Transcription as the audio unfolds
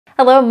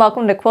Hello and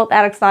welcome to Quilt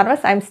Addicts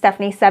Anonymous. I'm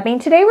Stephanie Sebbing.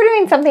 Today we're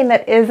doing something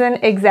that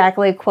isn't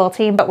exactly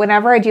quilting, but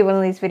whenever I do one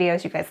of these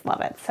videos, you guys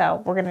love it.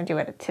 So we're going to do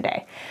it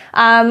today.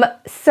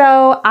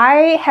 So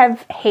I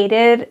have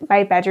hated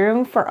my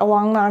bedroom for a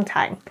long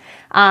time.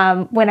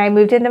 When I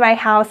moved into my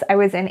house, I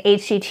was in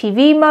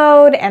HGTV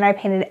mode and I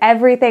painted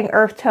everything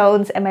earth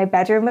tones and my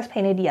bedroom was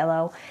painted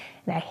yellow.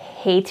 And I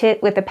hate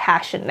it with a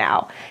passion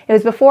now. It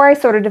was before I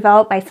sort of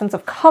developed my sense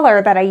of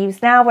color that I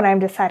use now when I'm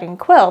deciding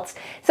quilts.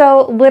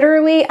 So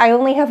literally, I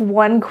only have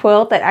one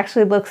quilt that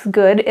actually looks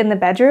good in the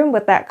bedroom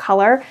with that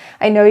color.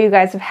 I know you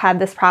guys have had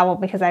this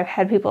problem because I've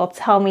had people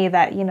tell me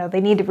that, you know,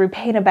 they need to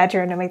repaint a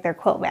bedroom to make their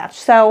quilt match.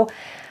 So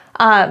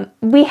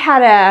we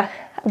had a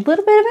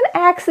little bit of an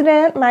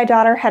accident. My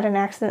daughter had an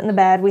accident in the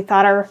bed. We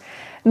thought our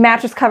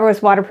mattress cover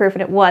was waterproof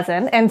and it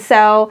wasn't. And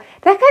so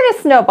that kind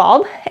of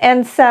snowballed.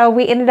 And so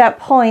we ended up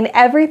pulling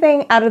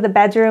everything out of the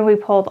bedroom. We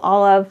pulled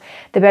all of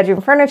the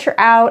bedroom furniture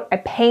out. I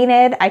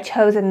painted. I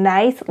chose a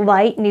nice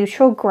light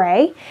neutral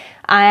gray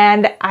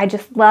and I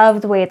just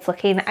love the way it's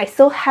looking. I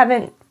still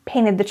haven't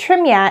painted the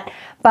trim yet,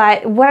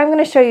 but what I'm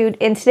going to show you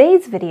in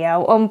today's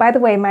video, by the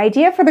way, my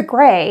idea for the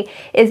gray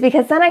is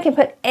because then I can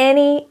put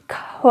any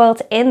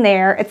quilt in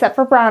there, except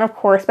for brown, of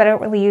course, but I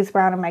don't really use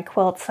brown in my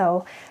quilt,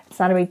 so it's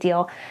not a big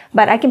deal.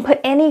 But I can put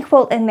any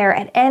quilt in there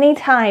at any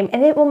time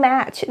and it will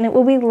match and it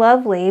will be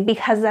lovely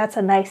because that's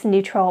a nice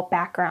neutral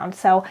background.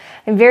 So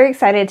I'm very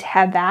excited to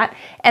have that.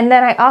 And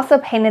then I also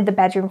painted the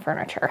bedroom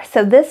furniture.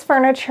 So this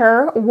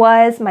furniture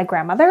was my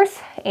grandmother's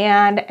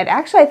and it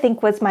actually I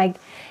think was my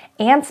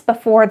aunt's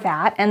before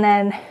that, and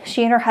then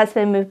she and her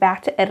husband moved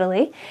back to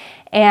Italy,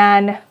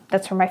 and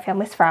that's where my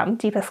family's from.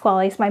 Di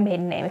Pasquale is my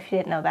maiden name, if you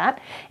didn't know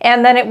that.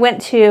 And then it went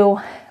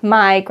to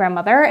my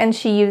grandmother, and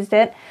she used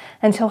it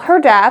until her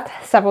death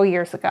several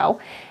years ago.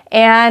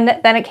 And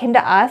then it came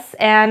to us,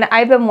 and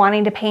I've been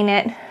wanting to paint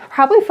it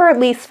probably for at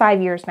least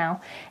 5 years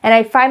now. And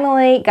I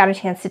finally got a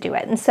chance to do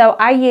it. And so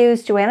I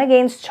used Joanna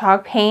Gaines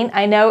chalk paint.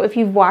 I know if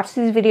you've watched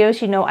these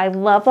videos, you know I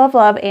love, love,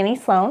 love Annie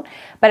Sloan,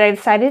 but I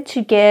decided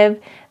to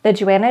give the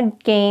Joanna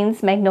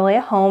Gaines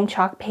Magnolia Home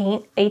chalk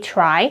paint a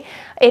try.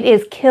 It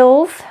is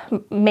Kills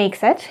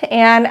makes it,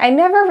 and I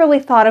never really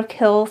thought of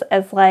Kills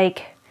as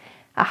like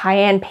a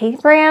high-end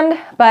paint brand,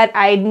 but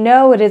I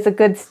know it is a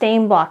good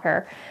stain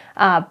blocker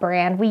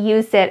brand. We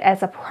used it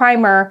as a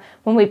primer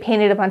when we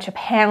painted a bunch of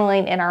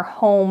paneling in our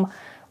home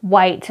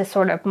white to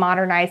sort of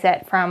modernize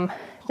it from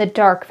the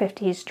dark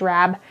 50s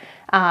drab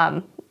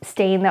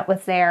stain that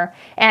was there,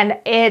 and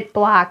it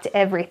blocked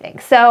everything.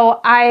 So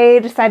I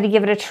decided to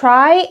give it a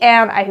try,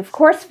 and I of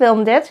course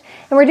filmed it,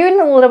 and we're doing it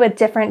a little bit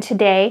different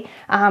today.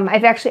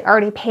 I've actually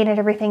already painted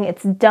everything,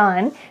 it's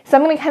done. So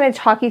I'm going to kind of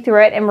talk you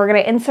through it, and we're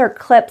going to insert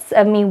clips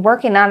of me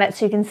working on it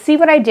so you can see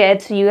what I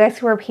did, so you guys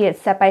can repeat it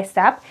step by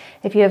step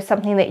if you have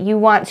something that you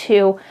want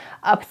to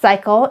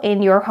upcycle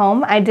in your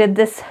home. I did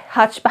this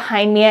hutch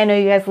behind me. I know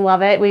you guys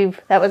love it.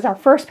 That was our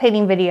first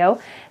painting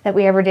video that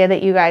we ever did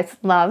that you guys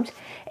loved,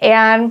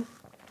 and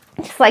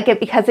just like it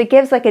because it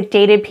gives like a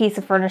dated piece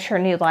of furniture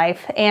new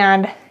life,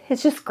 and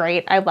it's just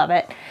great. I love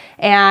it,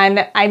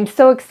 and I'm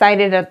so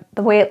excited at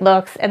the way it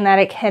looks and that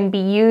it can be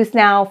used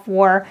now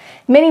for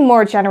many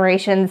more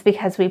generations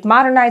because we've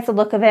modernized the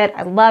look of it.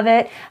 I love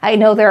it. I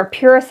know there are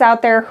purists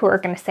out there who are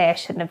going to say I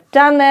shouldn't have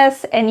done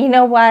this, and you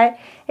know what?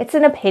 It's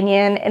an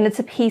opinion and it's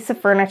a piece of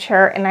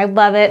furniture, and I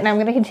love it, and I'm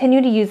going to continue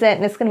to use it,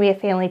 and it's going to be a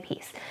family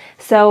piece.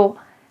 So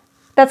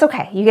that's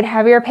okay. You can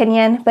have your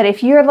opinion, but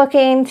if you're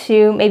looking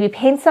to maybe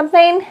paint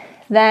something,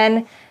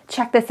 then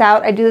check this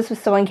out. I do this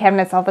with sewing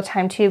cabinets all the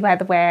time too, by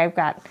the way. I've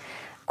got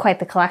quite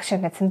the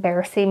collection. It's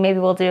embarrassing. Maybe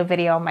we'll do a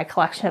video on my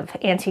collection of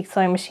antique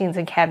sewing machines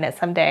and cabinets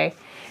someday,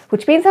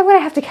 which means I'm going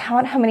to have to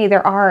count how many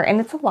there are, and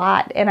it's a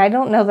lot, and I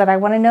don't know that I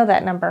want to know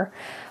that number,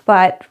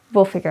 but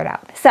we'll figure it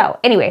out. So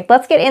anyway,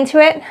 let's get into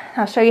it.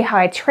 I'll show you how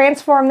I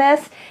transformed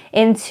this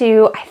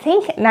into, I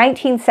think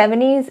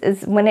 1970s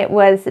is when it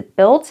was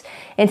built,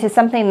 into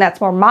something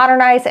that's more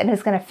modernized and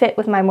is going to fit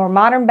with my more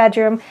modern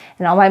bedroom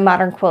and all my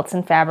modern quilts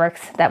and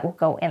fabrics that will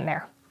go in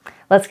there.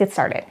 Let's get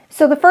started.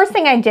 So the first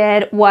thing I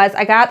did was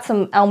I got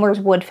some Elmer's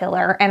wood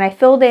filler and I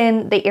filled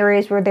in the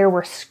areas where there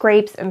were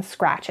scrapes and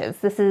scratches.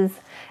 This is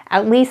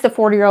at least a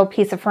 40-year-old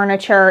piece of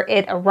furniture.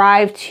 It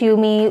arrived to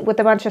me with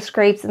a bunch of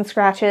scrapes and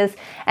scratches,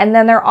 and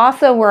then there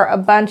also were a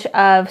bunch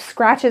of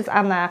scratches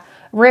on the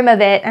rim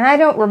of it, and I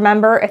don't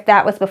remember if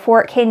that was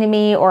before it came to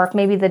me or if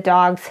maybe the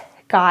dogs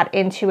got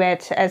into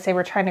it as they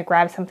were trying to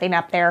grab something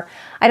up there.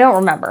 I don't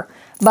remember,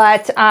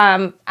 but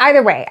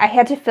either way, I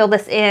had to fill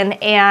this in,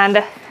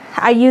 and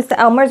I used the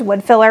Elmer's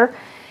wood filler,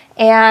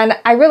 and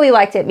I really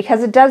liked it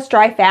because it does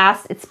dry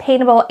fast. It's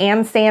paintable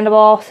and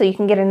sandable, so you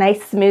can get a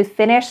nice smooth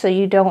finish so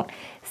you don't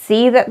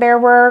see that there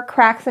were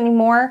cracks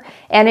anymore,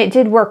 and it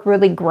did work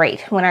really great.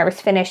 When I was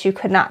finished, you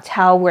could not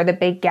tell where the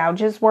big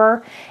gouges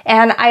were,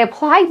 and I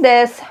applied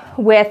this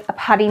with a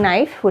putty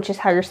knife, which is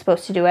how you're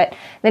supposed to do it.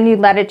 Then you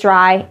let it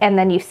dry and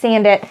then you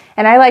sand it,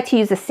 and I like to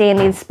use a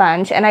sanding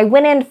sponge, and I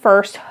went in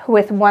first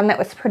with one that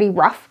was pretty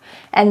rough,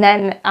 and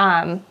then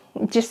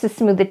just to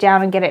smooth it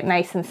down and get it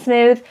nice and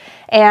smooth.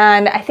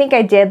 And I think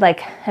I did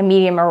like a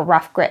medium or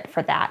rough grit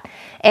for that.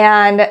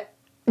 And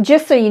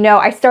just so you know,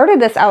 I started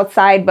this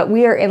outside, but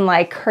we are in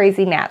like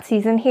crazy gnat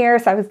season here,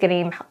 so I was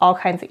getting all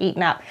kinds of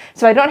eaten up.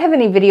 So I don't have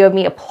any video of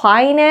me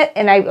applying it,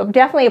 and I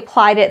definitely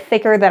applied it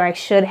thicker than I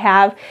should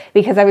have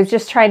because I was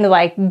just trying to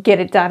like get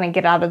it done and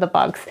get out of the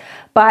bugs.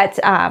 But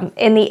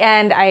in the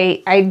end,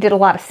 I did a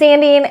lot of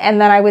sanding, and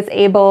then I was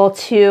able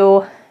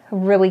to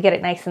really get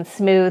it nice and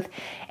smooth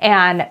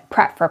and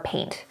prep for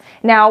paint.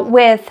 Now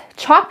with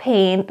chalk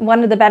paint,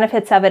 one of the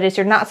benefits of it is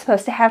you're not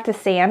supposed to have to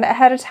sand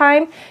ahead of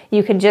time.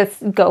 You can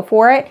just go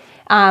for it.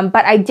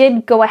 But I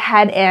did go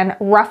ahead and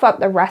rough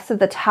up the rest of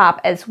the top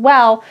as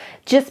well,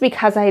 just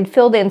because I had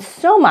filled in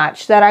so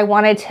much that I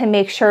wanted to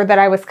make sure that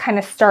I was kind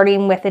of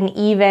starting with an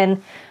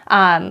even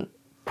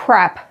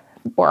prep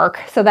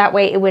work, so that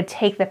way it would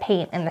take the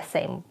paint in the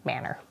same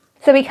manner.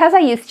 So because I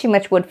used too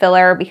much wood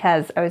filler,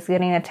 because I was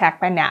getting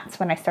attacked by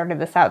gnats when I started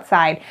this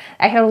outside,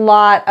 I had a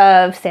lot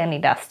of sandy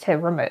dust to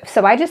remove.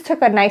 So I just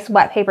took a nice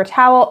wet paper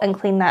towel and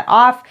cleaned that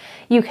off.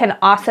 You can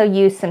also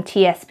use some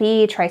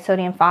TSP,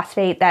 trisodium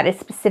phosphate, that is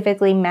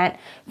specifically meant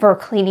for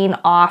cleaning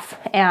off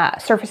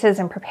surfaces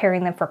and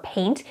preparing them for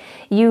paint.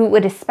 You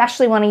would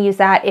especially want to use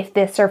that if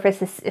the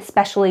surface is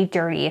especially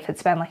dirty, if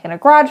it's been like in a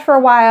garage for a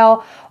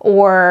while,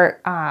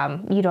 or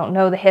you don't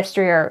know the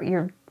history, or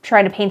you're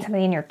trying to paint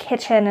something in your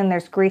kitchen and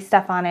there's grease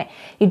stuff on it.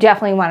 You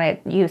definitely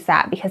want to use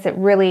that because it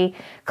really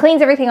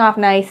cleans everything off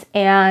nice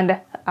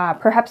and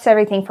preps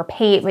everything for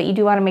paint, but you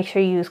do want to make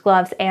sure you use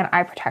gloves and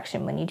eye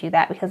protection when you do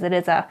that, because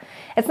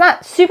it's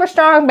not super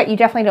strong, but you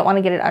definitely don't want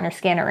to get it on your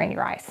skin or in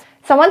your eyes.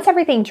 So once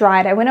everything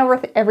dried, I went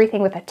over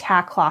everything with a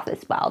tack cloth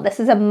as well. This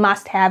is a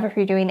must-have if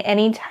you're doing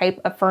any type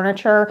of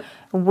furniture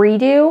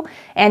redo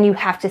and you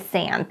have to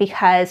sand,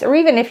 because, or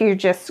even if you're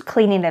just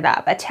cleaning it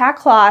up. A tack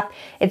cloth,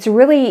 it's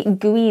really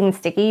gooey and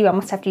sticky. You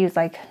almost have to use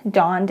like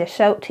Dawn dish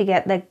soap to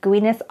get the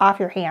gooiness off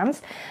your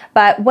hands.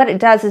 But what it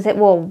does is it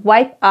will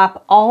wipe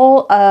up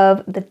all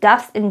of the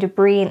dust and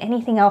debris and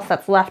anything else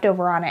that's left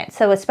over on it.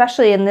 So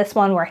especially in this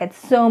one where I had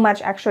so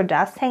much extra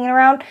dust hanging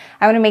around,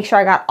 I want to make sure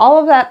I got all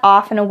of that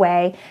off and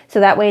away, so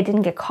that way it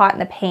didn't get caught in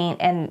the paint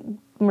and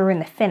ruin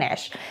the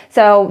finish.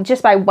 So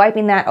just by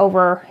wiping that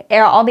over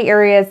all the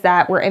areas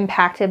that were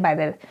impacted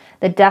by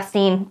the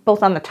dusting,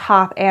 both on the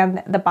top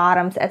and the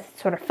bottoms as it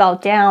sort of fell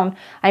down,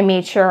 I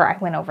made sure I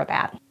went over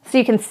that. So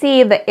you can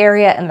see the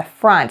area in the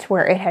front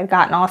where it had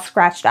gotten all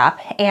scratched up.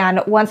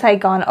 And once I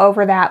had gone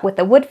over that with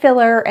the wood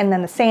filler and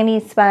then the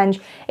sanding sponge,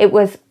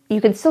 you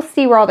can still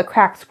see where all the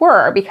cracks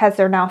were because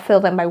they're now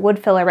filled in by wood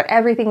filler, but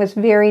everything was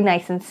very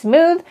nice and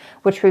smooth,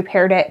 which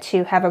prepared it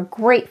to have a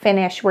great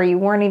finish where you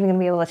weren't even gonna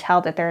be able to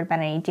tell that there had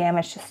been any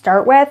damage to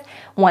start with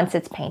once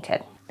it's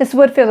painted. This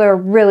wood filler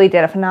really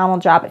did a phenomenal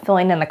job at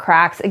filling in the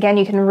cracks. Again,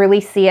 you can really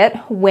see it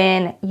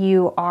when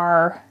you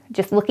are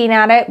just looking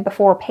at it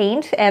before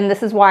paint, and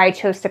this is why I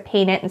chose to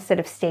paint it instead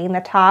of stain the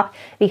top,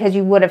 because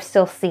you would have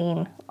still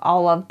seen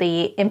all of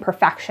the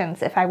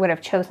imperfections if I would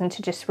have chosen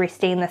to just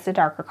restain this a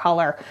darker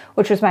color,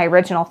 which was my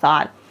original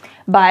thought.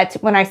 But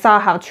when I saw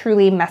how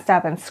truly messed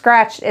up and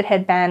scratched it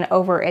had been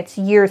over its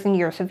years and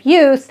years of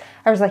use,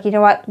 I was like, you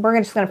know what, we're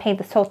just gonna paint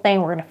this whole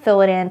thing, we're gonna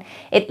fill it in.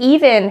 It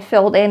even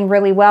filled in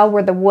really well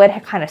where the wood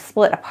had kind of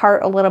split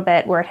apart a little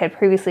bit where it had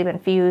previously been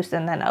fused,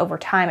 and then over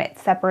time it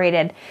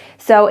separated.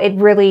 So it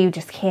really, you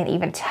just can't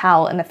even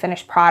tell in the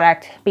finished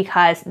product,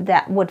 because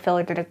that wood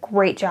filler did a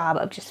great job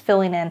of just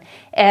filling in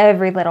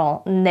every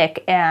little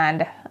nick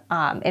and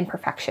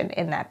imperfection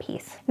in that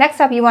piece. Next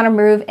up, you want to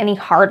remove any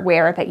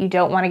hardware that you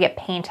don't want to get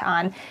paint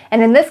on.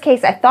 And in this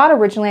case, I thought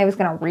originally I was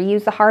going to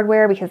reuse the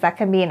hardware because that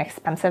can be an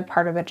expensive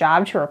part of the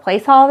job to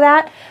replace all of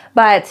that.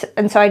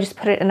 And so I just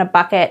put it in a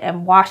bucket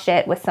and washed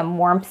it with some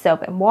warm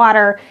soap and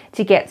water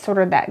to get sort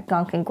of that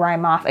gunk and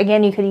grime off.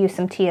 Again, you could use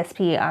some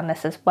TSP on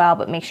this as well,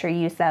 but make sure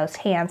you use those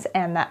hands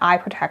and the eye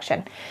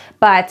protection.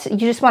 But you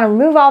just want to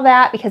remove all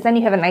that, because then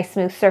you have a nice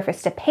smooth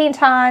surface to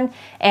paint on,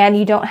 and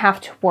you don't have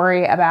to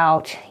worry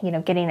about,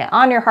 getting it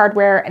on your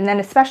hardware. And then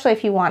especially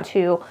if you want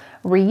to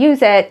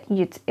reuse it,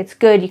 it's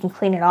good, you can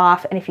clean it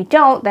off. And if you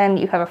don't, then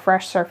you have a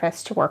fresh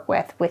surface to work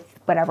with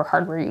whatever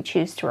hardware you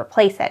choose to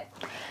replace it.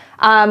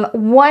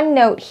 One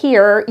note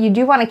here, you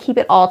do want to keep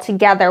it all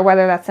together,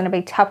 whether that's in a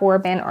big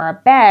Tupperware bin or a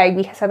bag,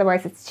 because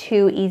otherwise it's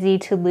too easy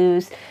to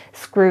lose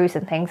screws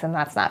and things, and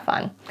that's not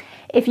fun.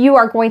 If you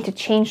are going to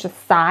change the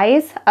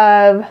size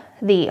of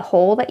the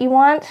hole that you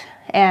want,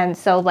 and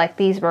so like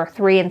these were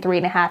 3 and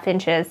 3.5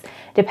 inches,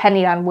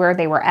 depending on where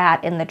they were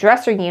at in the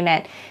dresser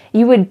unit,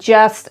 you would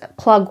just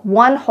plug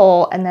one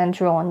hole and then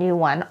drill a new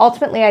one.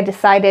 Ultimately, I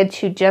decided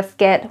to just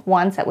get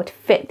ones that would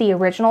fit the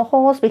original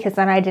holes, because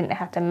then I didn't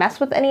have to mess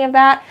with any of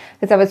that,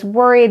 because I was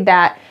worried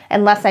that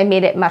unless I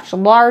made it much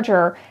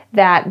larger,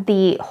 that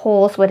the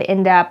holes would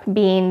end up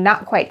being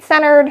not quite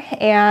centered,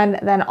 and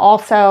then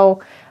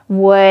also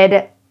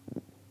would,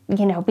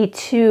 be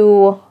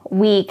too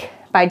weak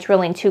by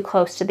drilling too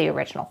close to the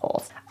original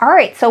holes. All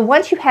right, so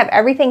once you have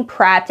everything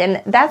prepped,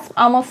 and that's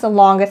almost the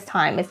longest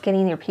time is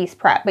getting your piece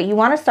prepped, but you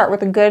want to start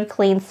with a good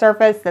clean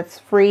surface that's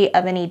free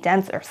of any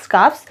dents or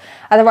scuffs.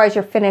 Otherwise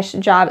your finished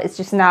job is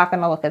just not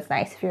going to look as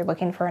nice if you're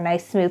looking for a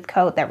nice smooth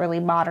coat that really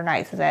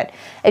modernizes it.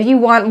 If you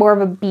want more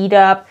of a beat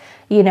up,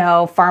 you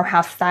know,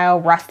 farmhouse style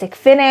rustic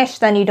finish,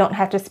 then you don't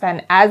have to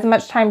spend as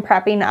much time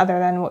prepping other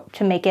than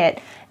to make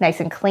it nice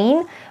and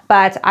clean.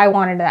 But I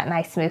wanted that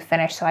nice smooth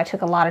finish, so I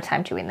took a lot of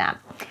time doing that.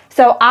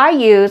 So I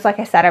used, like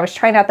I said, I was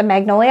trying out the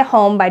Magnolia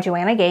Home by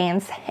Joanna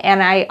Gaines,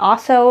 and I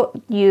also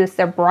used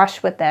a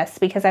brush with this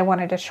because I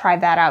wanted to try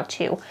that out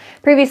too.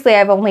 Previously,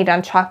 I've only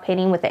done chalk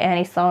painting with the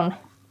Annie Sloan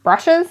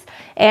brushes,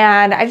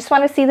 and I just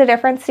want to see the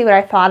difference, see what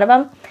I thought of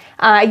them.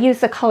 I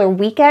used the color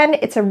Weekend.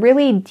 It's a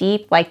really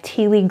deep, like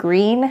tealy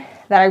green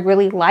that I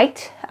really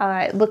liked.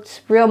 It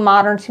looked real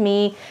modern to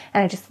me,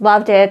 and I just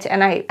loved it.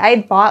 And I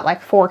had bought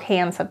like 4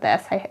 cans of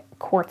this. I had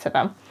quarts of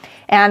them.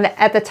 And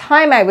at the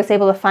time I was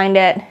able to find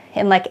it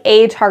in like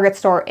a Target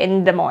store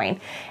in Des Moines.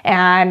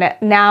 And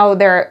now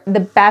they're the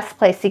best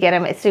place to get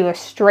them is to go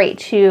straight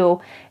to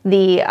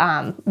the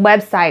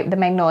website, the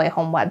Magnolia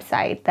Home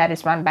website that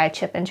is run by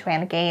Chip and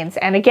Joanna Gaines.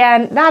 And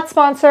again, not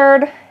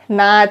sponsored,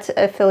 not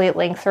affiliate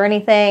links or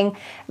anything.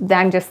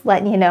 I'm just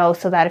letting you know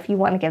so that if you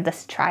want to give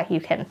this a try, you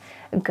can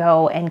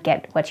go and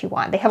get what you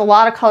want. They have a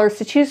lot of colors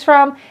to choose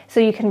from, so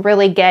you can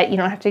really get, you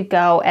don't have to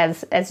go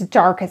as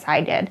dark as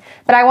I did.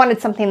 But I wanted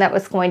something that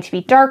was going to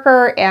be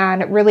darker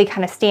and really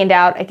kind of stand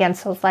out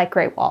against those light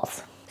gray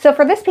walls. So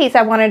for this piece,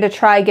 I wanted to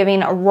try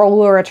giving a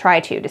roller a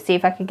try to see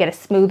if I could get a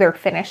smoother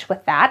finish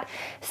with that.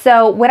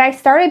 So when I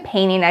started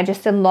painting, I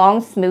just did long,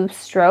 smooth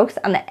strokes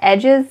on the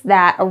edges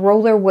that a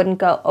roller wouldn't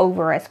go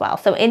over as well.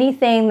 So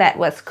anything that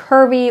was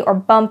curvy or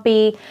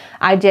bumpy,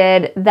 I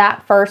did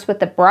that first with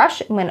the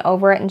brush and went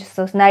over it in just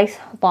those nice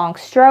long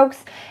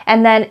strokes.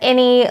 And then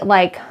any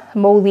like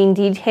molding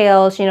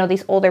details, you know,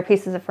 these older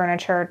pieces of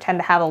furniture tend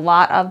to have a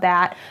lot of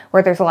that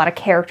where there's a lot of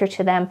character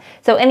to them.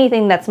 So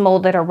anything that's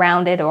molded or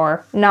rounded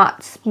or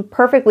not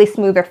perfectly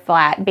smooth or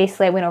flat,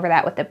 basically I went over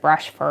that with the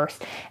brush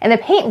first. And the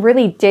paint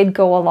really did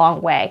go a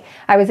long way.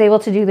 I was able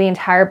to do the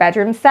entire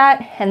bedroom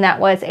set, and that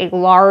was a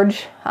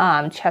large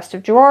chest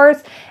of drawers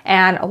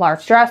and a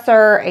large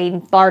dresser,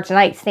 a large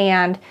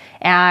nightstand,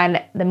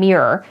 and the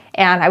mirror.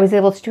 And I was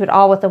able to do it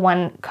all with the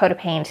one coat of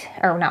paint,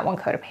 or not one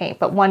coat of paint,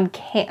 but one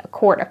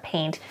quart of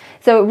paint.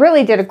 So it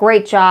really did a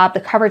great job. The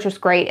coverage was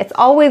great. It's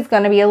always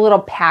going to be a little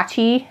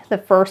patchy the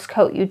first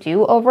coat you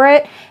do over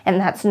it, and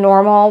that's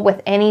normal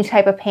with any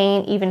type of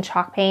paint, even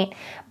chalk paint,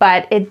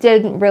 but it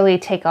didn't really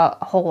take a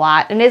whole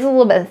lot. And it is a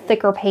little bit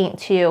thicker paint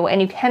too, and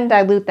you can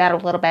dilute that a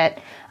little bit.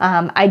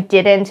 I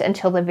didn't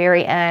until the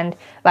very end,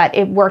 but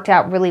it worked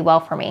out really well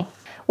for me.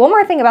 One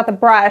more thing about the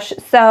brush.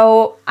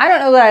 So I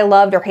don't know that I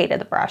loved or hated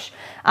the brush.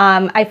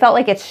 I felt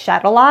like it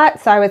shed a lot,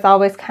 so I was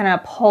always kind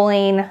of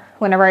pulling.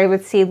 Whenever I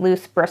would see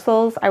loose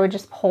bristles, I would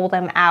just pull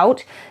them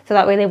out so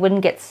that way they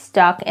wouldn't get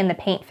stuck in the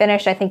paint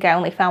finish. I think I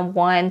only found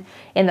one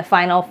in the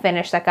final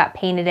finish that got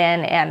painted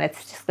in, and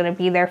it's just going to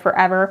be there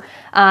forever.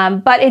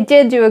 But it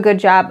did do a good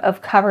job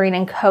of covering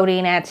and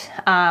coating it.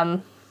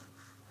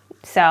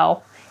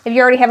 So if you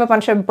already have a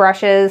bunch of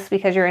brushes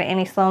because you're an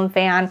Annie Sloan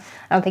fan,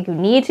 I don't think you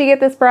need to get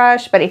this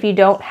brush, but if you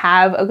don't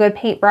have a good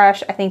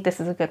paintbrush, I think this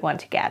is a good one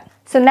to get.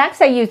 So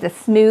next I used a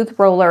smooth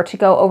roller to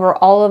go over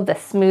all of the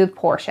smooth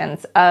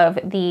portions of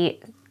the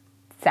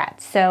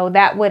set. So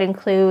that would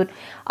include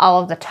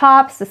all of the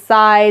tops, the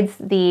sides,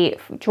 the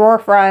drawer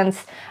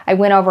fronts. I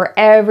went over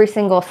every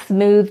single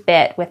smooth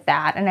bit with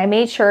that, and I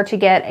made sure to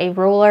get a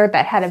ruler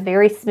that had a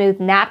very smooth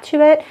nap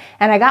to it,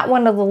 and I got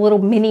one of the little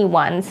mini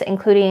ones,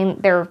 including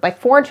they're like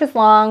 4 inches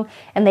long,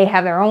 and they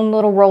have their own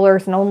little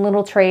rollers and own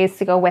little trays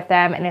to go with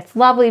them, and it's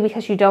lovely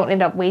because you don't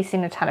end up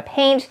wasting a ton of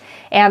paint,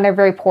 and they're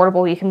very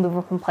portable. You can move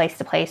them from place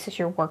to place as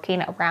you're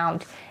working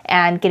around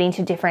and getting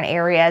to different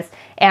areas.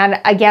 And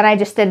again, I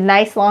just did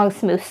nice long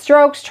smooth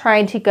strokes,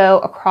 trying to go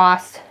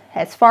across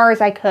as far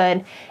as I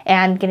could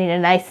and getting a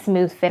nice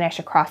smooth finish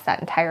across that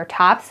entire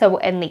top. So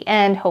in the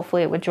end,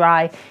 hopefully it would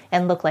dry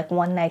and look like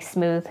one nice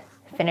smooth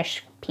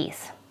finished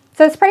piece.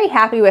 So I was pretty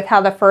happy with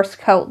how the first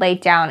coat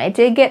laid down. It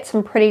did get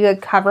some pretty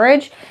good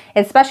coverage,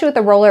 especially with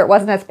the roller. It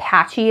wasn't as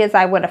patchy as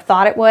I would have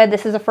thought it would.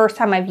 This is the first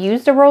time I've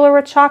used a roller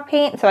with chalk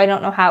paint, so I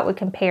don't know how it would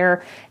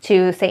compare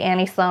to, say,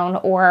 Annie Sloan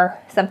or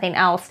something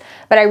else.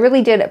 But I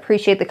really did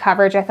appreciate the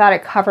coverage. I thought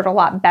it covered a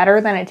lot better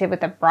than it did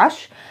with the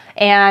brush.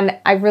 And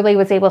I really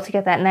was able to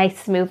get that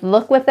nice smooth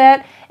look with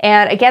it.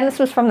 And again, this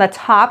was from the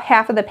top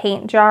half of the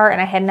paint jar, and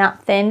I had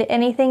not thinned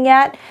anything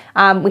yet.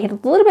 We had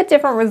a little bit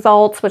different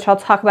results, which I'll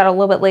talk about a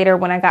little bit later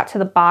when I got to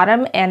the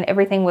bottom, and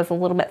everything was a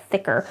little bit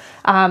thicker.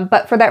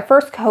 But for that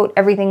first coat,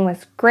 everything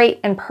was great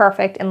and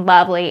perfect and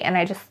lovely, and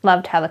I just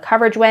loved how the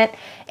coverage went.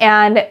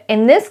 And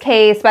in this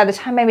case, by the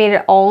time I made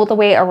it all the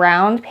way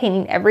around,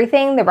 painting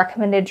everything, the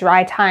recommended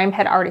dry time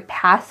had already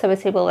passed, so I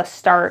was able to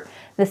start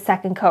the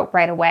second coat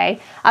right away.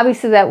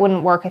 Obviously that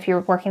wouldn't work if you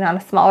were working on a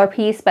smaller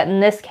piece, but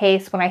in this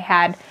case, when I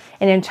had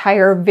an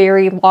entire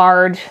very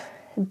large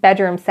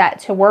bedroom set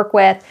to work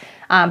with.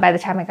 By the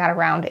time I got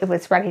around, it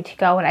was ready to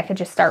go and I could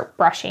just start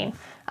brushing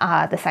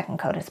the second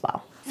coat as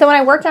well. So when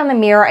I worked on the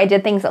mirror, I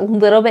did things a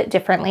little bit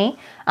differently.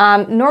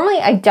 Normally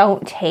I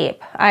don't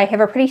tape. I have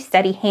a pretty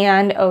steady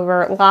hand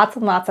over lots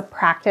and lots of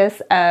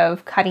practice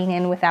of cutting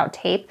in without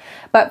tape.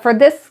 But for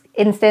this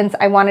instance,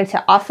 I wanted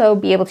to also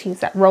be able to use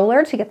that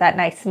roller to get that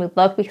nice smooth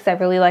look because I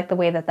really like the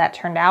way that that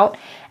turned out.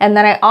 And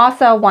then I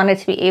also wanted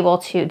to be able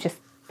to just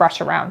brush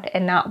around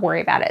and not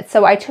worry about it.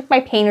 So I took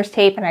my painter's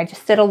tape and I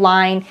just did a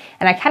line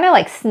and I kind of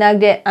like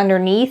snugged it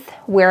underneath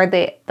where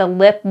the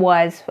lip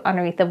was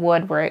underneath the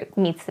wood where it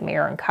meets the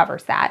mirror and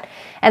covers that.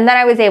 And then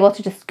I was able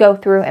to just go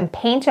through and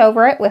paint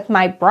over it with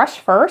my brush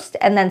first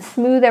and then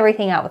smooth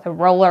everything out with a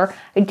roller.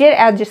 I did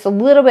add just a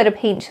little bit of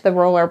paint to the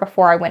roller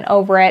before I went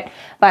over it,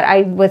 but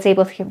I was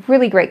able to get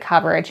really great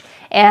coverage.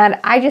 And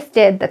I just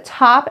did the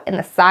top and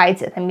the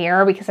sides of the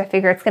mirror because I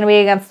figured it's going to be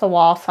against the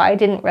wall, so I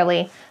didn't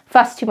really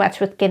fuss too much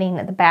with getting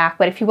at the back,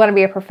 but if you want to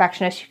be a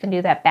perfectionist, you can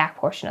do that back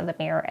portion of the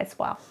mirror as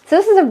well. So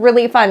this is a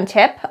really fun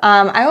tip.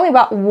 I only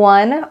bought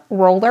one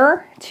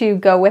roller to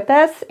go with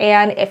this,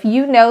 and if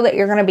you know that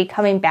you're going to be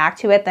coming back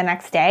to it the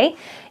next day,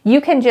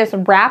 you can just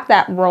wrap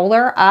that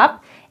roller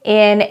up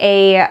in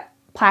a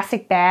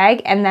plastic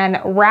bag and then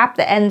wrap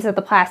the ends of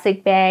the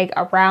plastic bag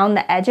around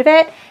the edge of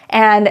it,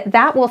 and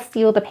that will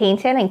seal the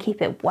paint in and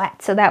keep it wet,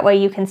 so that way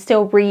you can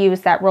still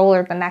reuse that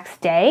roller the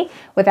next day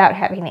without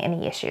having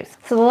any issues.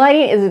 So the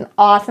lighting isn't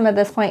awesome at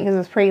this point because it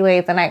was pretty late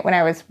at the night when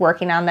I was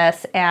working on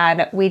this,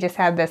 and we just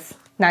had this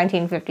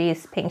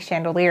 1950s pink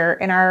chandelier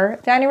in our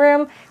dining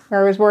room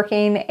where I was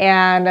working,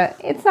 and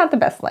it's not the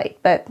best light,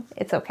 but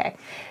it's okay.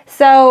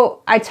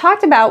 So I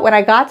talked about when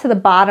I got to the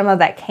bottom of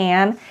that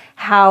can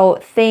how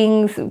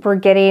things were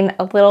getting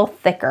a little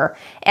thicker.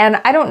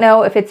 And I don't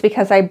know if it's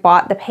because I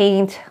bought the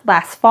paint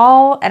last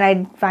fall and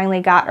I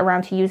finally got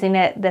around to using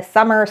it this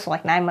summer, so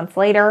like 9 months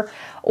later,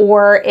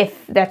 or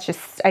if that's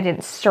just, I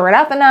didn't stir it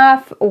up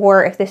enough,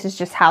 or if this is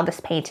just how this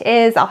paint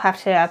is. I'll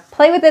have to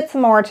play with it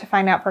some more to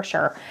find out for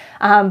sure.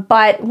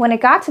 But when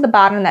it got to the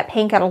bottom, that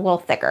paint got a little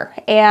thicker,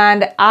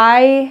 and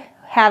I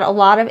had a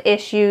lot of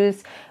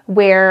issues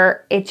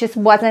where it just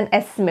wasn't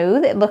as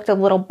smooth. It looked a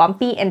little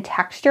bumpy and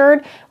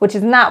textured, which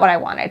is not what I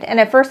wanted. And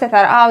at first I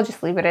thought, oh, I'll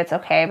just leave it, it's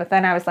okay. But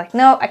then I was like,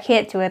 no, I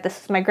can't do it.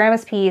 This is my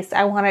grandma's piece.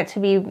 I want it to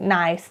be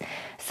nice.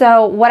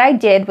 So what I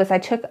did was I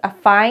took a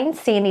fine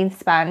sanding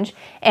sponge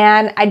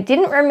and I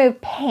didn't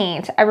remove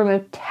paint, I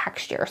removed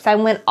texture. So I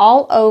went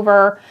all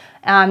over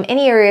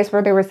any areas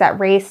where there was that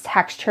raised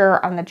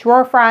texture on the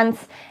drawer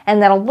fronts,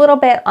 and then a little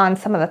bit on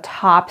some of the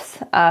tops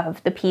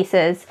of the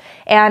pieces.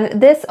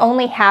 And this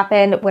only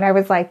happened when I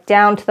was like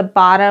down to the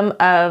bottom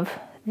of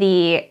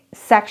the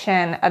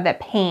section of the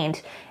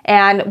paint.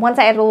 And once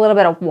I added a little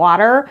bit of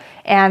water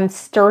and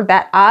stirred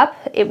that up,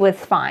 it was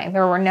fine.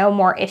 There were no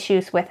more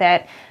issues with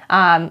it.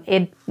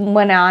 It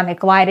went on, it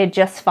glided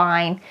just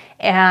fine.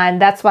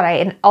 And that's what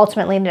I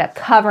ultimately ended up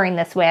covering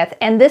this with.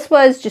 And this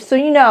was, just so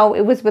you know,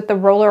 it was with the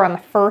roller on the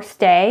first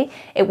day.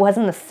 It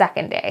wasn't the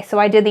second day. So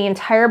I did the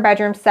entire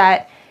bedroom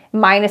set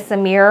minus the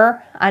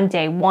mirror on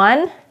day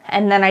one.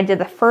 And then I did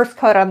the first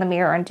coat on the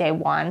mirror on day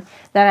one.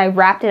 Then I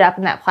wrapped it up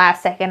in that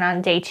plastic, and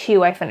on day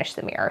two, I finished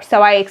the mirror.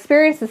 So I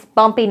experienced this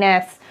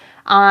bumpiness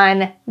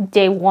on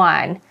day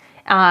one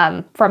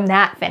from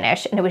that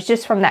finish, and it was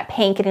just from that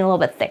paint getting a little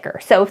bit thicker.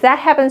 So if that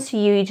happens to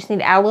you, you just need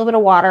to add a little bit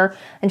of water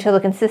until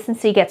the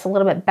consistency gets a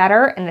little bit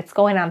better and it's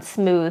going on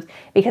smooth,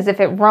 because if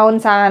it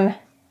runs on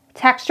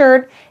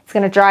textured, it's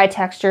going to dry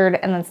textured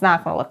and then it's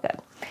not going to look good.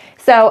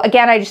 So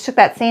again, I just took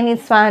that sanding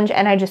sponge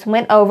and I just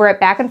went over it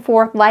back and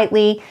forth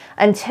lightly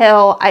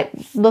until I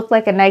looked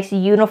like a nice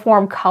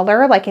uniform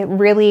color, like it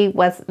really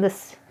was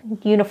this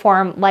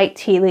uniform light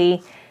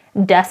tealy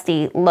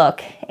dusty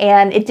look.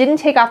 And it didn't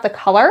take off the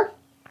color,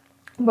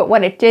 but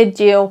what it did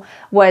do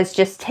was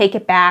just take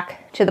it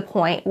back to the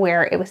point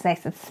where it was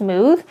nice and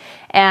smooth.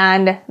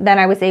 And then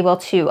I was able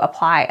to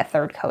apply a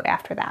third coat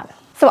after that.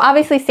 So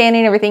obviously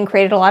sanding everything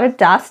created a lot of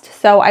dust.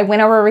 So I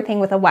went over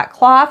everything with a wet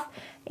cloth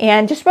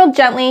and just real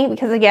gently,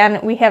 because again,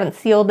 we haven't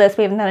sealed this,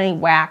 we haven't done any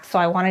wax. So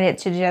I wanted it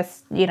to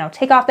just, you know,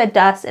 take off that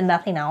dust and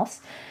nothing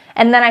else.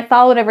 And then I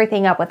followed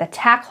everything up with a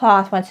tack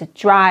cloth once it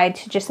dried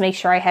to just make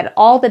sure I had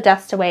all the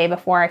dust away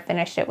before I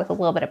finished it with a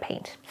little bit of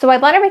paint. So I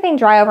let everything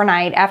dry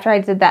overnight after I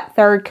did that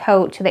third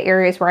coat to the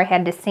areas where I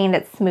had to sand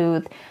it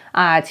smooth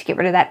to get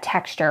rid of that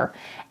texture.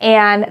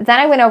 And then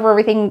I went over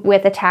everything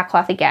with a tack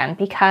cloth again,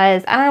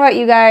 because I don't know about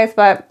you guys,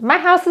 but my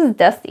house is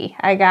dusty.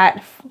 I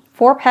got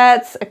 4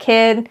 pets, a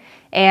kid,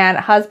 and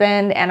a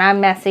husband, and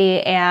I'm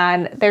messy,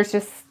 and there's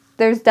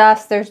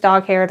dust, there's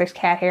dog hair, there's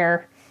cat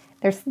hair.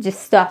 There's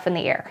just stuff in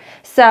the air.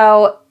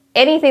 So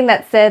anything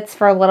that sits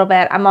for a little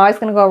bit, I'm always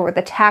going to go over with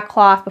the tack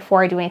cloth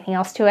before I do anything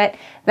else to it.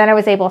 Then I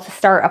was able to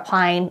start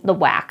applying the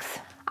wax.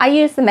 I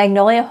use the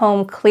Magnolia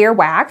Home Clear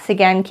Wax,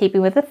 again,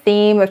 keeping with the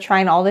theme of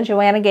trying all the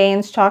Joanna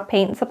Gaines chalk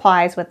paint and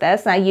supplies with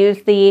this. And I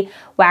use the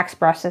wax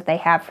brush that they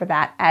have for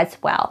that as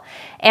well.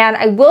 And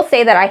I will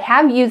say that I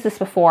have used this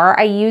before.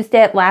 I used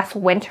it last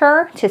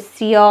winter to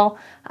seal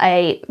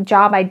a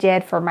job I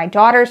did for my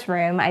daughter's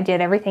room. I did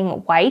everything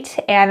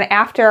white, and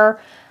after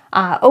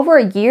over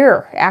a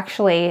year,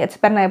 actually, it's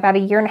been about a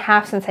year and a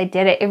half since I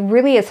did it, it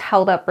really has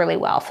held up really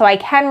well. So I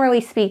can really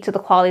speak to the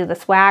quality of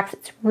this wax.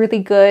 It's really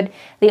good.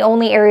 The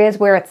only areas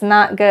where it's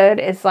not good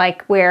is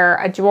like where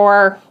a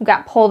drawer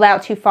got pulled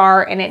out too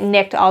far and it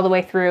nicked all the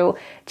way through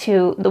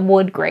to the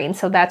wood grain.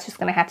 So that's just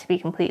gonna have to be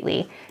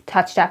completely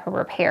touched up and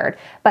repaired.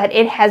 But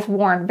it has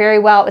worn very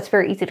well. It's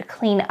very easy to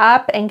clean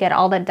up and get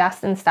all the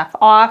dust and stuff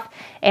off.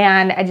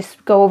 And I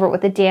just go over it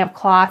with a damp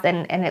cloth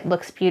and it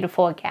looks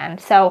beautiful again.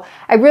 So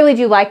I really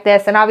do like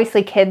this. And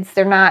obviously kids,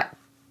 they're not,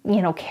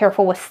 you know,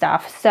 careful with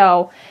stuff.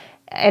 So,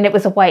 and it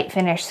was a white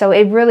finish. So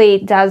it really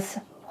does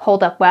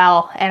hold up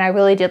well, and I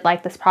really did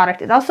like this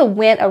product. It also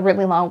went a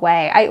really long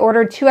way. I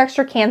ordered 2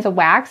 extra cans of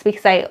wax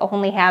because I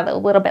only had a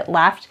little bit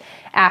left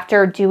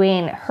after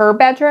doing her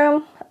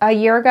bedroom a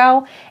year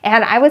ago,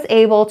 and I was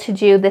able to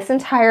do this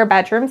entire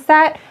bedroom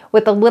set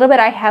with a little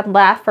bit I had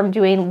left from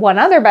doing one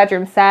other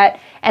bedroom set,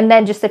 and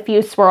then just a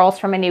few swirls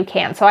from a new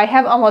can. So I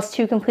have almost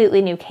 2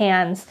 completely new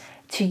cans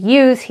to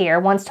use here.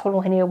 One's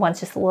totally new,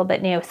 one's just a little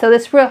bit new. So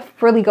this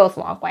really goes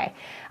a long way.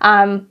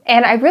 And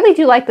I really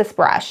do like this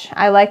brush.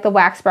 I like the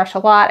wax brush a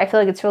lot. I feel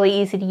like it's really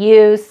easy to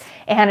use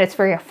and it's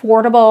very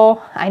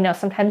affordable. I know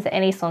sometimes the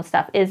Annie Sloan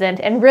stuff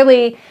isn't, and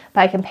really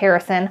by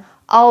comparison,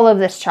 all of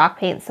this chalk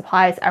paint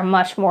supplies are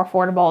much more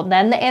affordable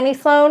than the Annie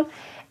Sloan.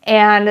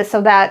 And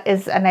so that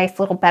is a nice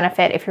little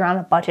benefit if you're on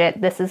a budget.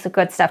 This is a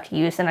good stuff to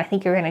use, and I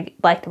think you're gonna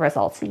like the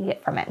results that you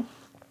get from it.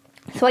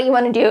 So what you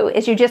want to do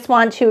is you just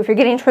want to, if you're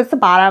getting towards the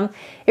bottom,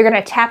 you're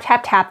going to tap,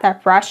 tap, tap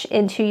that brush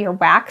into your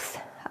wax.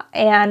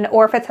 And,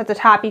 or if it's at the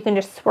top, you can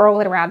just swirl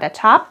it around at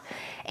top.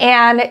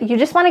 And you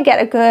just want to get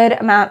a good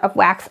amount of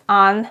wax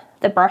on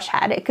the brush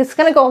head. It's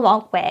going to go a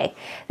long way.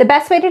 The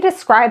best way to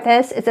describe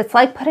this is it's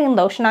like putting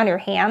lotion on your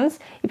hands.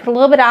 You put a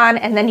little bit on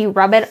and then you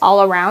rub it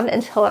all around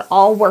until it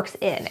all works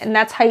in. And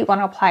that's how you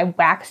want to apply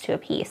wax to a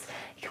piece.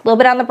 A little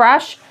bit on the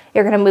brush.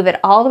 You're going to move it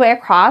all the way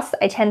across.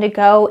 I tend to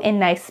go in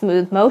nice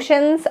smooth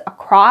motions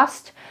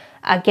across.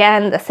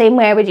 Again, the same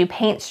way I would do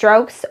paint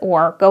strokes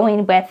or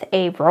going with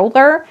a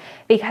roller,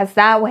 because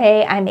that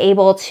way I'm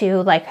able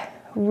to like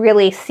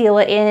really seal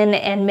it in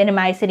and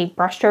minimize any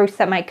brush strokes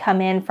that might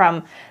come in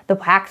from the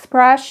wax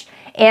brush.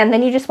 And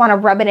then you just want to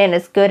rub it in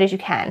as good as you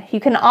can. You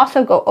can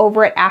also go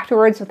over it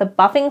afterwards with a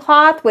buffing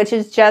cloth, which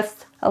is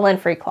just a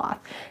lint-free cloth.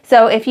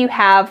 So if you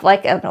have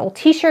like an old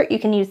t-shirt, you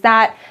can use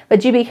that,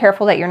 but do be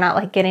careful that you're not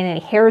like getting any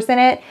hairs in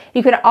it.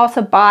 You could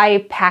also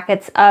buy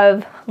packets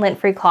of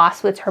lint-free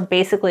cloths, which are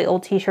basically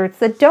old t-shirts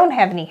that don't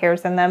have any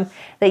hairs in them,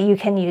 that you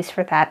can use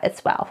for that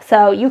as well.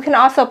 So you can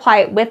also apply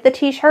it with the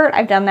t-shirt.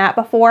 I've done that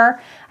before.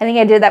 I think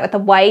I did that with the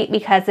white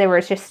because there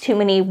was just too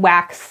many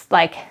wax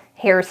like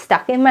hairs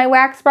stuck in my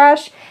wax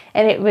brush,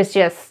 and it was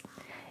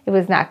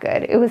not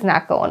good. It was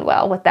not going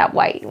well with that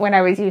white when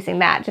I was using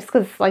that, just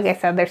because, like I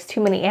said, there's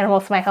too many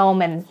animals in my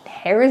home and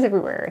hairs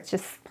everywhere. It's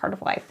just part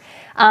of life.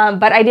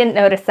 But I didn't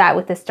notice that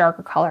with this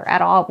darker color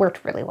at all. It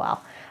worked really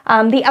well.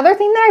 The other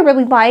thing that I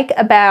really like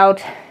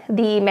about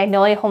the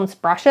Magnolia Homes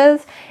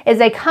brushes is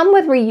they come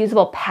with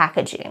reusable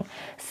packaging.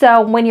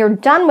 So when you're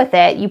done with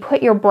it, you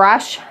put your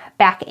brush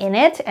back in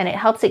it and it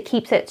helps it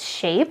keeps its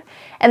shape.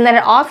 And then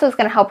it also is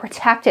going to help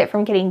protect it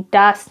from getting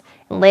dust,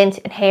 lint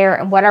and hair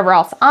and whatever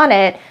else on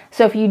it.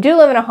 So if you do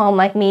live in a home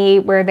like me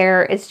where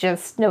there is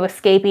just no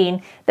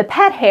escaping the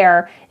pet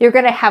hair, you're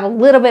going to have a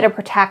little bit of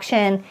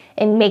protection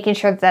in making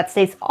sure that that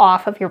stays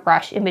off of your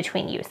brush in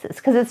between uses.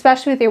 Because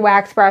especially with your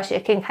wax brush,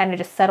 it can kind of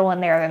just settle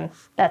in there, and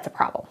that's a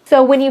problem.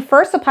 So when you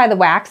first apply the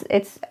wax,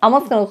 it's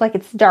almost going to look like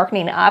it's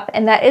darkening up,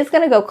 and that is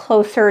going to go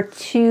closer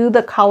to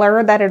the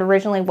color that it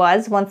originally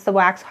was once the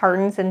wax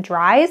hardens and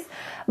dries.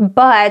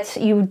 But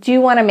you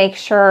do want to make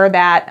sure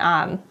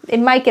that it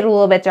might get a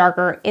little bit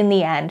darker in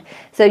the end.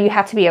 So you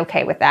have to be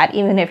okay with that,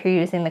 even if you're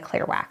using the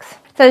clear wax.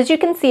 So as you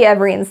can see, I've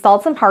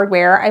reinstalled some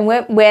hardware. I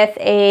went with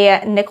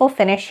a nickel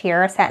finish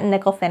here, a satin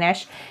nickel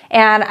finish,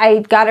 and I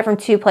got it from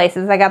 2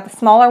 places. I got the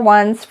smaller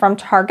ones from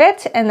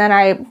Target, and then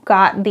I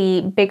got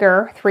the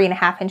bigger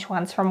 3.5-inch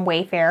ones from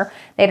Wayfair.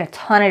 They had a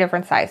ton of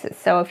different sizes.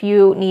 So if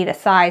you need a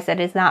size that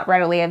is not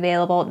readily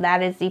available,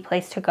 that is the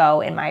place to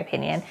go, in my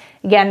opinion.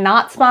 Again,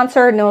 not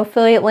sponsored, no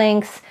affiliate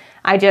links.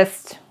 I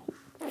just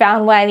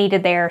found what I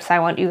needed there, so I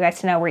want you guys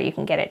to know where you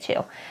can get it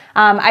too.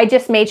 I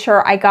just made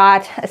sure I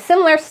got a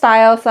similar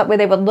style so that way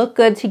they would look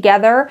good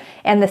together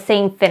and the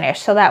same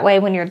finish. So that way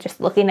when you're just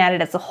looking at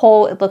it as a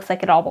whole, it looks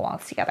like it all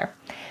belongs together.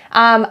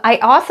 I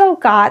also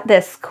got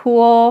this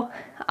cool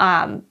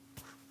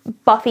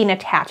buffing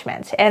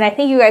attachment. And I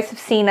think you guys have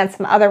seen on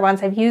some other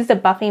ones, I've used a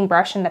buffing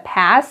brush in the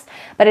past,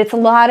 but it's a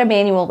lot of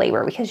manual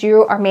labor because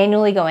you are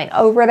manually going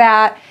over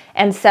that.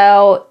 And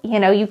so, you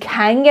know, you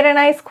can get a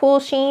nice cool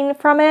sheen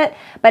from it,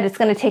 but it's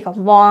going to take a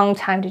long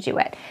time to do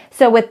it.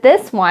 So with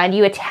this one,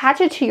 you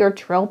attach it to your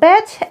drill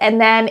bit and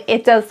then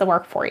it does the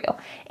work for you.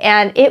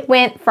 And it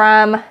went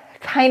from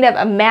kind of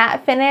a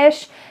matte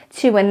finish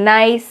to a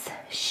nice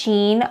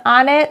sheen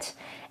on it.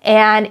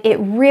 And it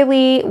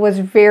really was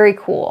very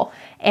cool.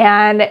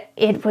 And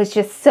it was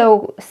just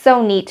so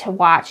neat to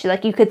watch.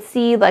 Like you could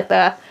see like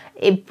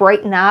it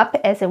brighten up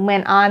as it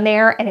went on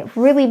there, and it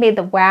really made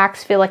the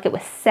wax feel like it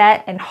was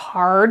set and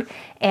hard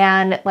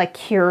and like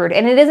cured.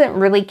 And it isn't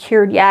really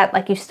cured yet.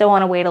 Like you still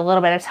want to wait a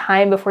little bit of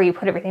time before you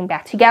put everything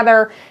back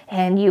together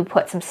and you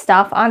put some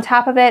stuff on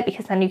top of it,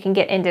 because then you can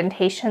get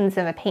indentations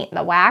in the paint and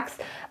the wax.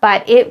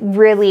 But it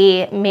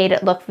really made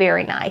it look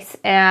very nice.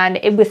 And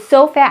it was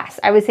so fast.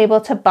 I was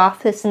able to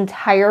buff this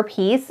entire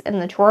piece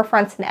and the drawer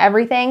fronts and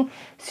everything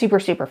super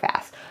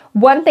fast.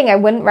 One thing I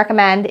wouldn't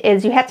recommend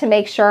is you have to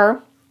make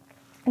sure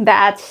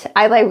that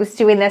I was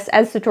doing this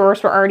as the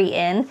drawers were already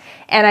in,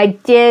 and I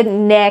did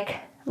nick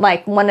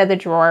like one of the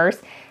drawers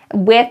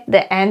with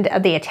the end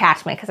of the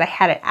attachment because I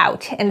had it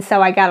out, and so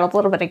I got a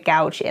little bit of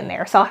gouge in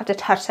there, so I'll have to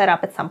touch that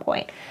up at some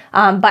point.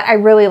 But I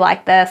really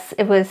like this.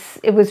 It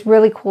was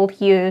really cool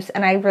to use,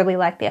 and I really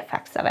like the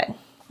effects of it.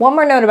 One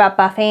more note about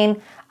buffing.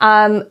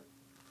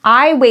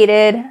 I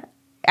waited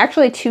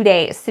actually 2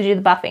 days to do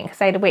the buffing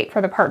because I had to wait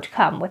for the part to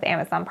come with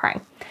Amazon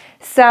Prime.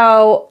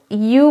 So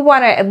you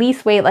want to at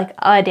least wait like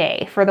a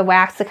day for the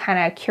wax to kind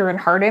of cure and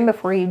harden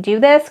before you do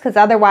this, because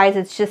otherwise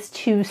it's just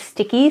too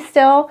sticky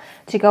still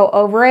to go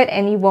over it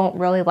and you won't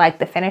really like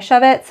the finish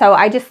of it. So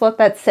I just let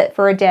that sit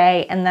for a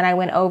day and then I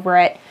went over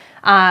it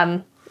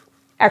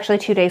actually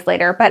 2 days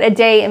later, but a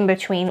day in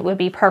between would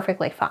be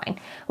perfectly fine.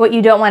 What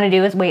you don't want to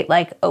do is wait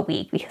like a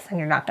week, because then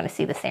you're not going to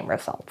see the same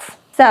results.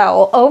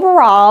 So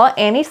overall,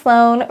 Annie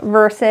Sloan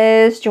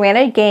versus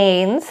Joanna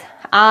Gaines.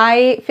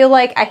 I feel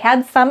like I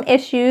had some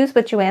issues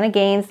with Joanna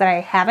Gaines that I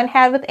haven't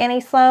had with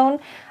Annie Sloan,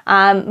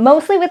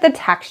 mostly with the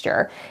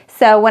texture.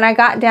 So when I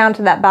got down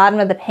to that bottom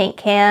of the paint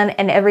can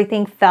and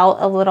everything felt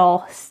a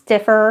little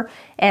stiffer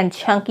and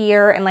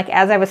chunkier, and like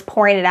as I was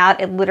pouring it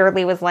out, it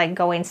literally was like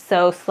going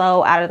so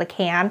slow out of the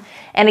can.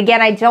 And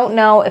again, I don't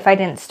know if I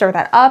didn't stir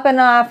that up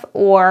enough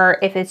or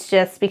if it's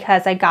just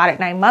because I got it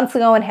 9 months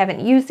ago and haven't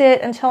used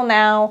it until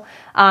now.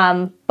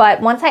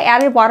 But once I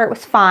added water, it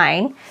was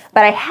fine,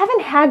 but I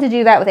haven't had to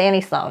do that with Annie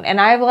Sloan, and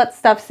I've let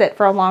stuff sit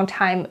for a long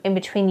time in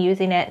between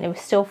using it and it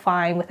was still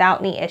fine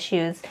without any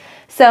issues.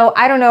 So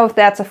I don't know if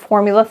that's a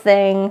formula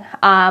thing,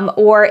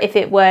 or if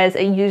it was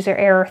a user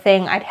error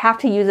thing. I'd have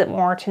to use it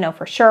more to know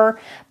for sure,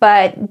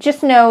 but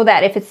just know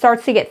that if it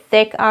starts to get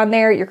thick on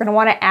there, you're gonna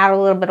wanna add a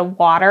little bit of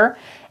water,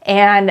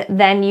 and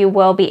then you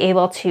will be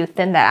able to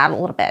thin that out a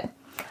little bit.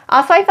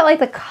 Also, I felt like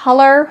the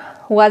color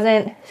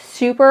wasn't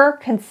super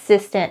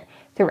consistent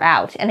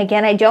throughout. And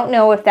again, I don't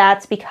know if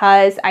that's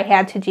because I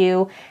had to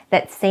do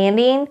that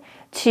sanding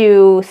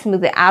to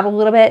smooth it out a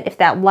little bit, if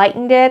that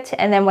lightened it,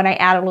 and then when I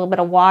add a little bit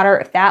of water,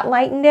 if that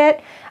lightened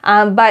it.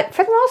 But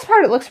for the most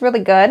part, it looks really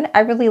good.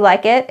 I really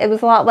like it. It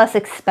was a lot less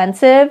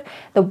expensive.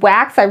 The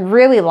wax I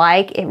really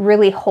like. It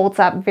really holds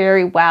up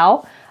very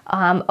well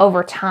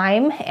over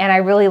time, and I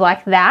really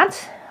like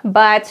that.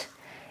 But,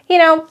 you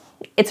know,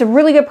 it's a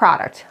really good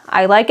product.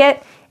 I like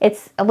it.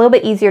 It's a little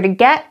bit easier to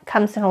get,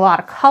 comes in a lot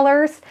of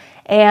colors,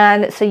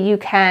 and so you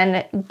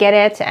can get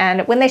it,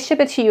 and when they ship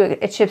it to you,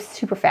 it ships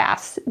super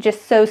fast,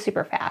 just so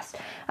super fast.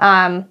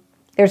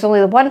 There's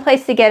only one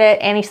place to get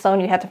it, Annie Sloan.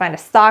 You have to find a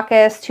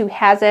stockist who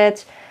has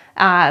it,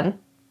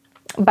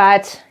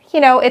 but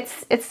you know,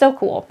 it's still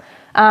cool.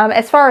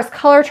 As far as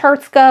color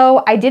charts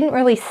go, I didn't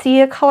really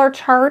see a color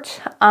chart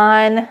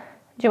on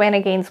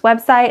Joanna Gaines'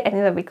 website. I think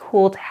that'd be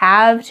cool to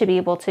have, to be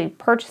able to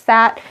purchase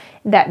that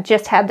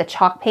just had the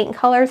chalk paint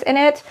colors in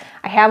it.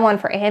 I have one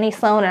for Annie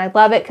Sloan, and I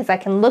love it because I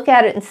can look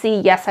at it and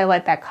see, yes, I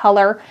like that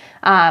color.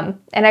 And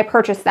I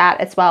purchased that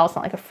as well. It's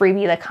not like a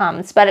freebie that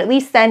comes, but at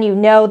least then you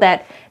know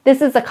that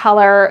this is a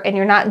color and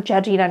you're not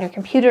judging on your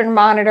computer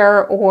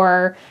monitor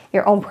or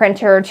your own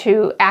printer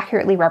to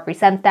accurately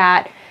represent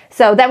that.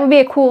 So that would be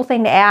a cool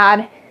thing to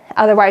add.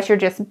 Otherwise, you're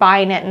just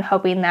buying it and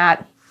hoping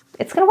that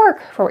it's going to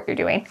work for what you're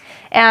doing.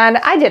 And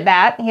I did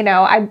that. You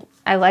know,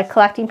 I like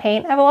collecting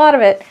paint. I have a lot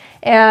of it.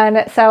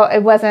 And so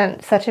it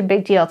wasn't such a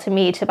big deal to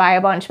me to buy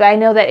a bunch. But I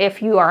know that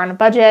if you are on a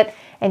budget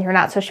and you're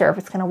not so sure if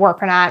it's going to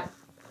work or not,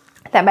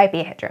 that might be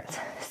a hindrance.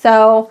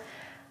 So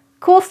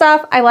cool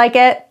stuff. I like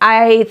it.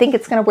 I think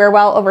it's going to wear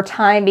well over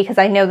time because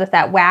I know that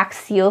that wax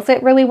seals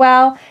it really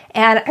well.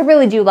 And I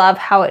really do love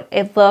how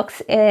it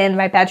looks in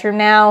my bedroom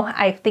now.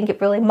 I think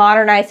it really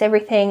modernized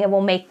everything and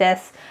will make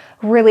this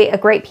really a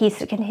great piece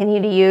to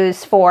continue to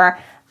use for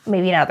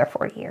maybe another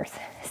 40 years.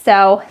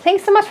 So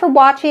thanks so much for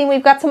watching.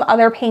 We've got some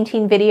other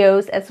painting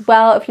videos as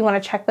well if you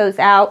want to check those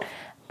out.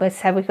 I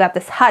said, we've got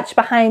this hutch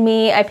behind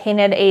me. I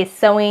painted a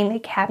sewing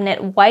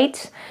cabinet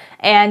white,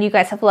 and you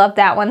guys have loved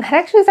that one. That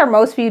actually is our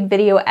most viewed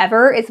video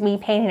ever, is me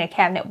painting a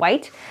cabinet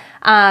white.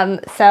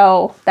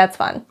 So that's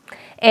fun.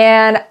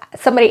 And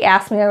somebody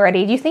asked me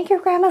already, do you think your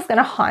grandma's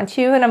gonna haunt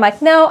you? And I'm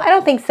like, no, I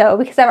don't think so,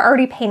 because I've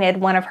already painted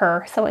one of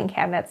her sewing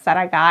cabinets that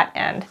I got,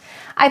 and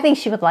I think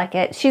she would like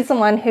it. She's the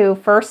one who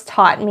first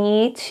taught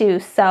me to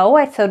sew.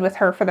 I sewed with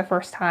her for the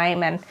first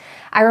time, and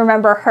I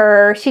remember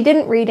her, she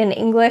didn't read in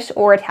English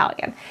or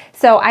Italian.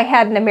 So I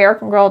had an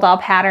American Girl doll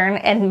pattern,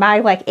 and my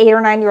like 8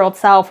 or 9 year old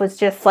self was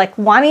just like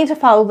wanting to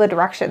follow the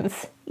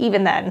directions.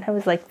 Even then, I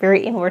was like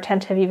very anal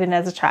retentive even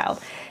as a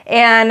child.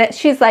 And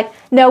she's like,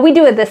 no, we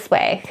do it this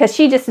way, because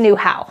she just knew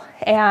how.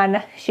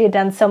 And she had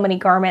done so many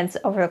garments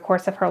over the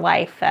course of her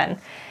life, and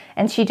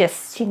she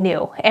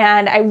knew.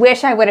 And I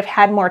wish I would have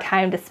had more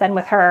time to spend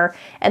with her,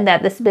 and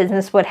that this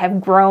business would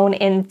have grown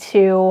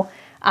into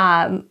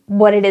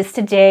what it is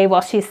today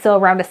while she's still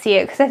around to see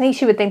it, because I think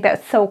she would think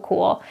that's so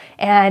cool.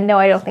 And no,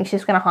 I don't think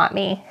she's gonna haunt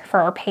me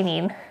for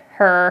painting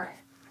her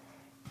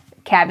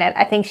cabinet.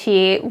 I think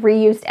she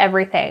reused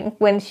everything.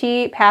 When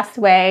she passed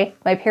away,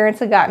 my parents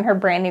had gotten her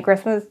brand new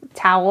Christmas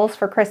towels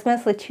for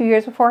Christmas like 2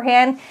 years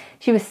beforehand.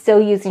 She was still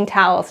using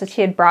towels that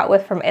she had brought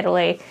with from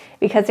Italy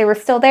because they were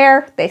still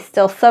there. They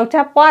still soaked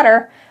up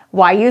water.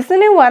 Why use the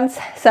new ones?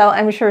 So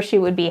I'm sure she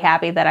would be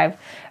happy that I've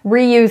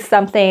reused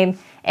something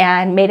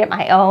and made it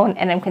my own,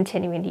 and I'm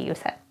continuing to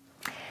use it.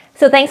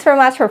 So thanks very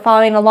much for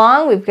following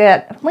along. We've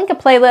got link a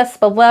playlist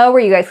below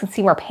where you guys can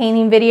see more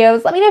painting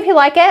videos. Let me know if you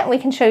like it. We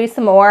can show you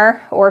some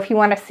more, or if you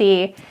want to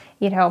see,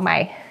 you know,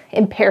 my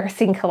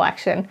embarrassing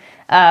collection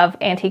of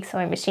antique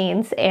sewing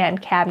machines and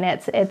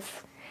cabinets.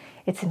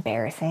 It's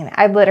embarrassing.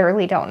 I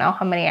literally don't know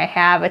how many I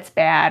have. It's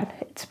bad.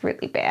 It's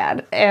really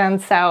bad.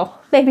 And so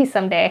maybe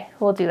someday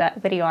we'll do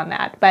that video on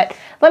that. But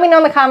let me know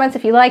in the comments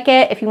if you like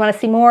it, if you want to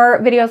see more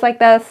videos like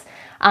this,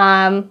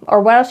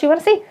 or what else you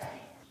want to see.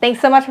 Thanks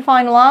so much for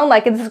following along.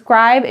 Like and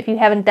subscribe if you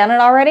haven't done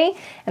it already.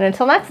 And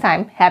until next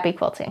time, happy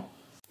quilting.